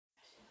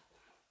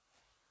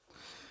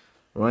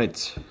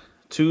Right,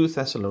 2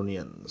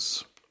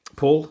 Thessalonians.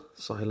 Paul,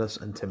 Silas,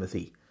 and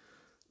Timothy,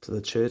 to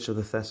the church of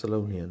the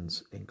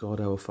Thessalonians, in God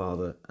our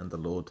Father and the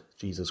Lord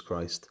Jesus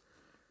Christ,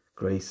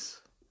 grace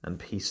and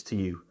peace to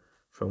you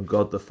from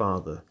God the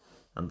Father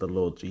and the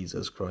Lord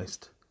Jesus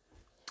Christ.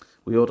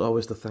 We ought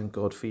always to thank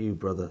God for you,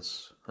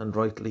 brothers, and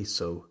rightly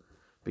so,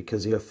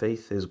 because your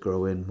faith is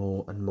growing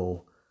more and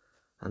more,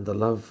 and the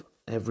love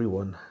every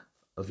one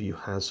of you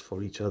has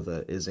for each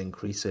other is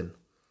increasing.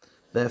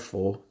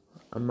 Therefore,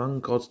 among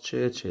God's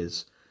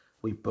churches,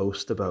 we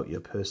boast about your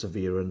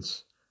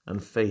perseverance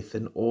and faith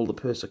in all the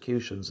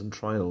persecutions and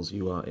trials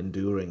you are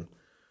enduring.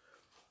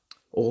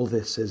 All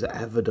this is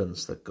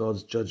evidence that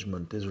God's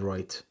judgment is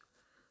right,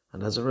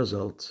 and as a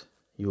result,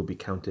 you will be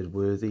counted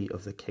worthy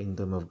of the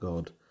kingdom of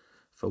God,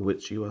 for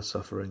which you are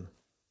suffering.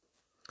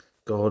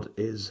 God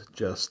is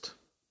just.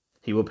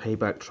 He will pay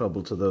back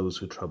trouble to those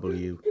who trouble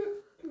you,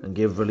 and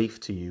give relief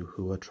to you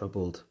who are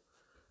troubled,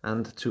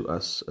 and to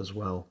us as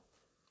well.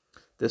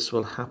 This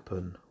will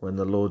happen when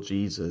the Lord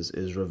Jesus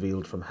is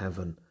revealed from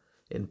heaven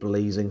in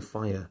blazing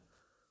fire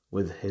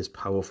with his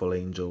powerful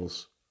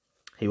angels.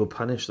 He will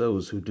punish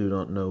those who do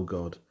not know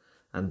God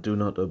and do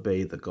not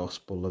obey the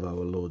gospel of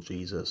our Lord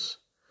Jesus.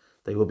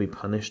 They will be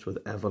punished with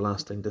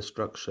everlasting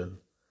destruction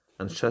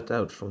and shut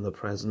out from the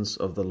presence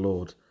of the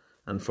Lord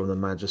and from the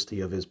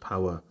majesty of his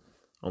power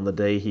on the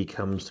day he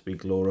comes to be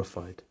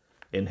glorified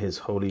in his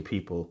holy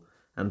people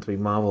and to be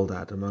marveled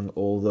at among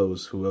all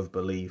those who have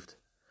believed.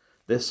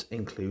 This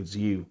includes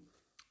you,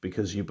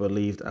 because you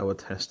believed our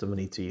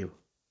testimony to you.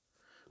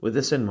 With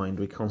this in mind,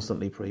 we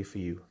constantly pray for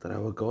you, that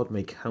our God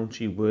may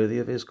count you worthy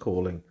of his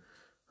calling,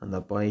 and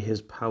that by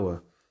his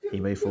power he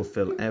may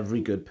fulfill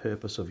every good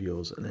purpose of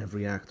yours and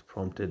every act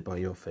prompted by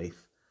your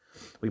faith.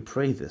 We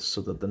pray this so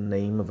that the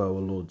name of our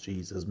Lord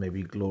Jesus may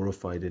be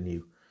glorified in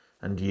you,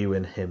 and you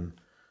in him,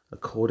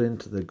 according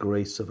to the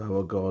grace of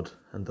our God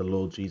and the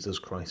Lord Jesus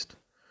Christ.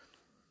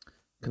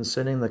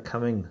 Concerning the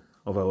coming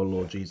of our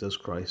Lord Jesus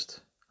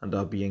Christ, and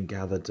are being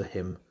gathered to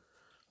him,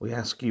 we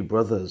ask you,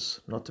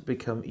 brothers, not to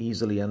become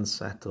easily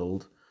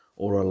unsettled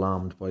or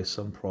alarmed by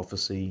some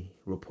prophecy,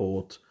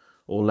 report,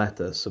 or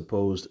letter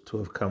supposed to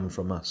have come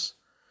from us,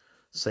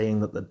 saying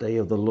that the day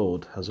of the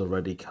Lord has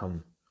already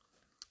come.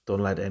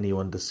 Don't let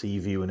anyone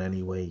deceive you in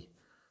any way,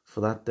 for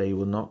that day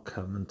will not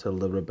come until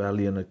the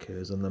rebellion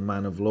occurs and the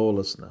man of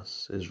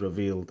lawlessness is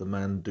revealed, the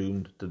man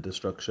doomed to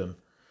destruction.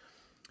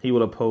 He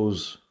will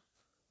oppose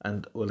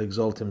and will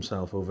exalt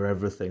himself over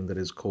everything that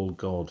is called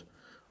God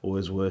or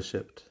is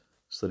worshipped,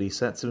 so that he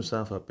sets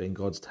himself up in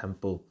God's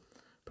temple,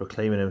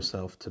 proclaiming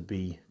himself to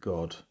be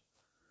God.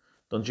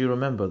 Don't you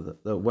remember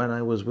that when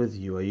I was with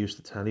you I used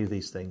to tell you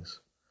these things?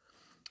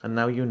 And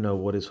now you know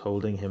what is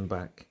holding him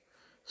back,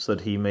 so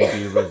that he may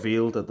be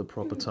revealed at the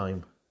proper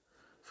time.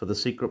 For the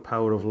secret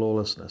power of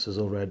lawlessness is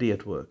already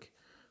at work,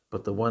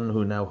 but the one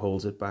who now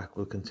holds it back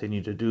will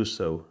continue to do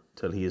so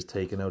till he is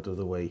taken out of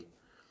the way.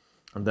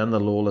 And then the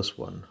lawless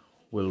one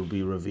will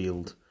be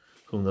revealed,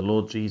 whom the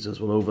Lord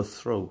Jesus will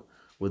overthrow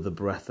with the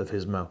breath of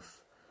his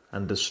mouth,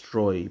 and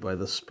destroy by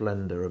the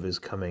splendor of his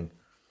coming.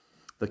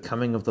 The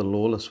coming of the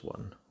lawless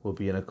one will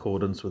be in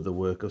accordance with the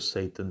work of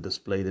Satan,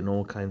 displayed in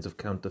all kinds of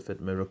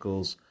counterfeit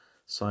miracles,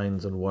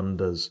 signs and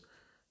wonders,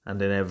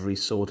 and in every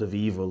sort of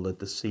evil that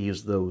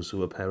deceives those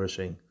who are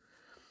perishing.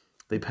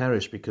 They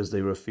perish because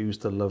they refuse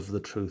to love the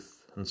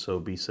truth and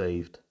so be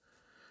saved.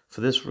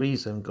 For this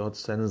reason God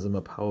sends them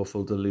a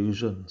powerful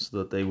delusion, so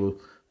that they will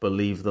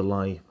believe the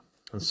lie,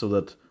 and so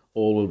that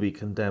all will be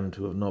condemned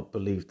who have not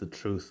believed the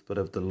truth but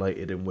have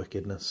delighted in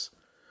wickedness.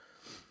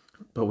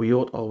 But we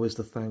ought always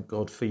to thank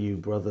God for you,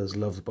 brothers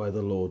loved by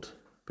the Lord,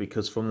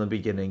 because from the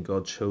beginning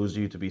God chose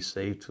you to be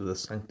saved through the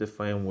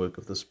sanctifying work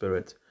of the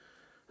Spirit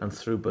and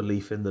through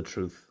belief in the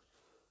truth.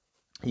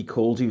 He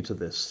called you to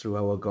this through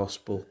our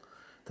gospel,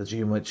 that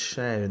you might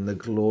share in the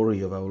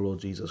glory of our Lord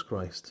Jesus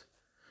Christ.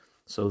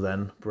 So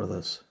then,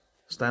 brothers,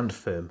 stand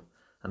firm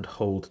and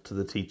hold to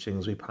the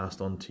teachings we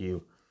passed on to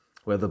you,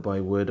 whether by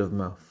word of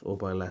mouth or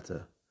by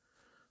letter.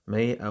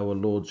 May our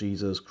Lord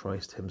Jesus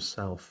Christ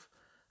himself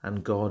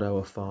and God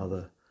our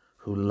Father,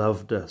 who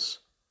loved us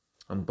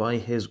and by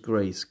his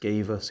grace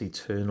gave us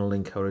eternal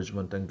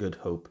encouragement and good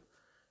hope,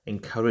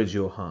 encourage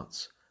your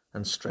hearts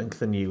and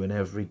strengthen you in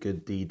every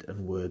good deed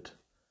and word.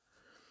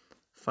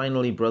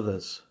 Finally,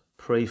 brothers,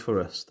 pray for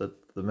us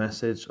that the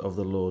message of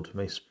the Lord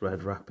may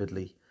spread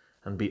rapidly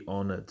and be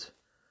honoured,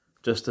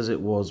 just as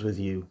it was with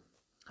you,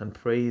 and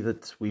pray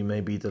that we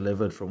may be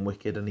delivered from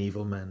wicked and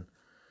evil men.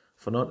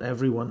 For not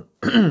everyone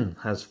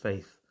has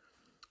faith,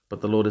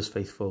 but the Lord is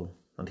faithful,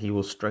 and he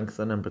will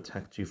strengthen and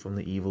protect you from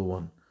the evil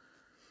one.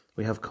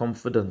 We have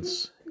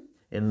confidence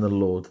in the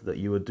Lord that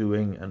you are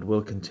doing and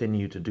will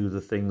continue to do the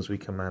things we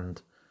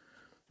command.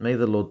 May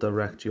the Lord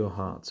direct your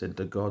hearts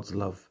into God's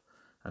love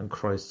and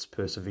Christ's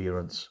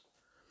perseverance.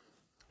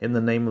 In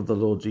the name of the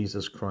Lord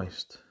Jesus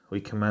Christ,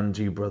 we command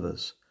you,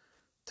 brothers,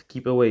 to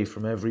keep away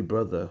from every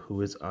brother who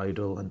is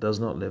idle and does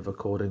not live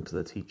according to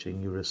the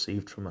teaching you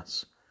received from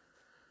us.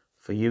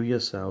 For you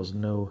yourselves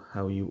know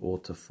how you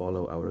ought to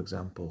follow our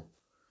example.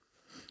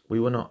 We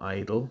were not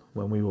idle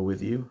when we were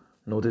with you,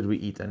 nor did we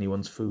eat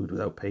anyone's food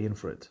without paying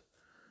for it.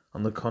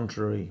 On the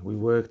contrary, we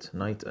worked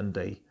night and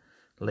day,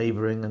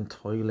 labouring and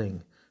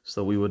toiling,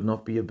 so that we would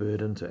not be a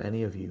burden to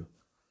any of you.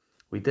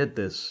 We did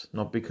this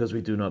not because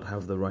we do not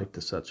have the right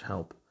to such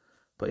help,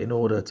 but in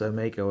order to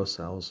make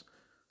ourselves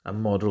a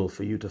model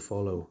for you to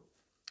follow.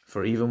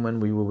 For even when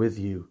we were with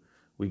you,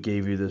 we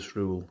gave you this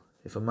rule: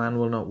 if a man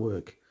will not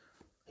work,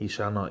 he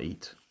shall not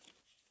eat.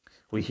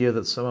 We hear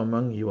that some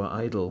among you are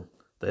idle.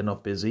 They are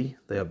not busy,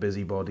 they are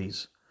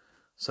busybodies.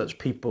 Such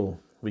people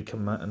we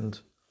command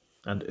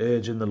and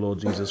urge in the Lord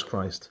Jesus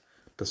Christ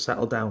to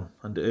settle down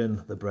and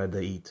earn the bread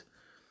they eat.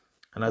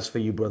 And as for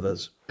you,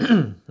 brothers,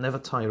 never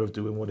tire of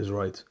doing what is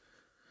right.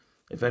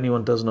 If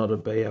anyone does not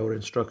obey our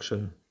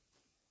instruction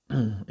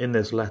in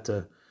this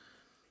letter,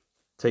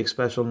 take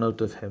special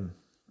note of him.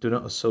 Do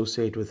not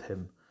associate with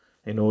him,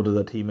 in order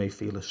that he may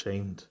feel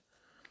ashamed.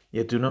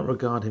 Yet do not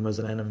regard him as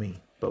an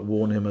enemy, but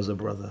warn him as a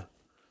brother.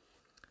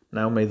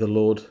 Now may the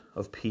Lord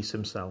of peace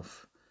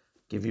himself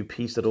give you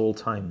peace at all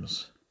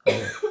times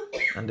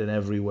and in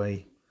every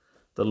way.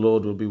 The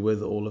Lord will be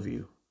with all of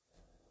you.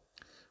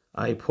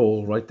 I,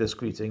 Paul, write this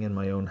greeting in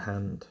my own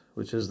hand,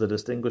 which is the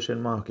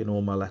distinguishing mark in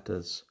all my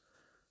letters.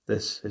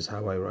 This is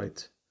how I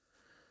write.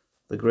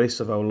 The grace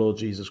of our Lord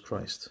Jesus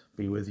Christ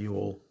be with you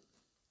all.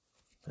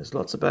 There's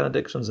lots of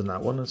benedictions in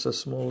that one. It's a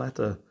small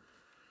letter.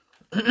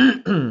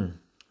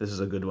 This is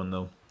a good one,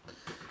 though.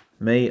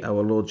 May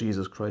our Lord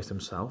Jesus Christ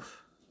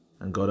himself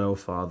and God our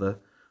Father,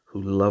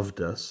 who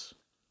loved us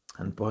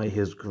and by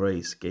his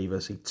grace gave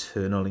us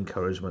eternal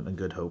encouragement and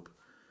good hope,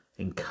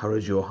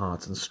 encourage your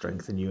hearts and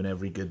strengthen you in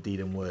every good deed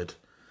and word.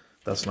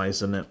 That's nice,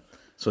 isn't it?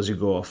 So as you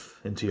go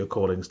off into your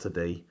callings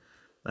today,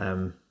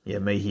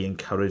 may he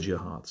encourage your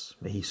hearts.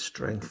 May he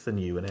strengthen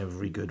you in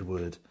every good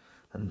word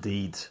and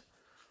deed.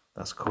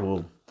 That's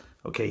cool.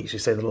 Okay, should we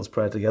say the Lord's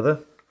Prayer together?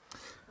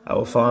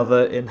 Our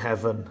Father in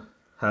heaven,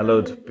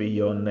 hallowed be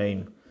your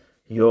name.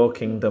 Your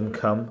kingdom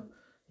come,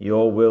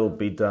 your will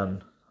be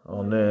done,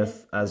 on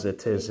earth as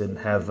it is in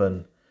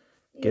heaven.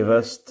 Give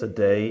us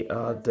today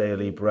our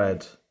daily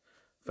bread.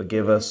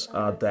 Forgive us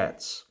our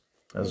debts,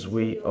 as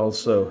we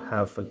also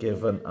have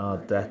forgiven our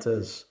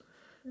debtors.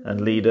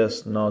 And lead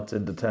us not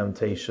into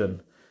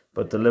temptation,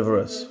 but deliver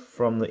us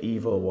from the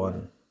evil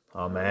one.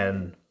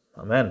 Amen.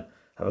 Amen.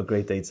 Have a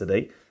great day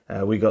today.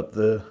 We got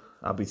the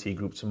RBT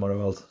group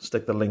tomorrow. I'll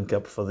stick the link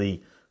up for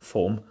the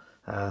form.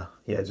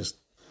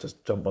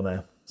 Just jump on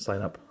there,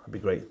 sign up. That'd be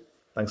great.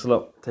 Thanks a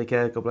lot. Take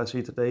care. God bless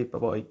you today.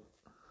 Bye-bye.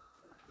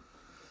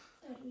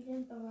 Dad, we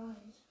didn't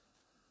arise.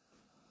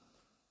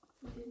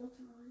 We did not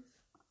arise.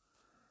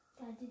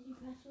 Dad, did you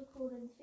press record and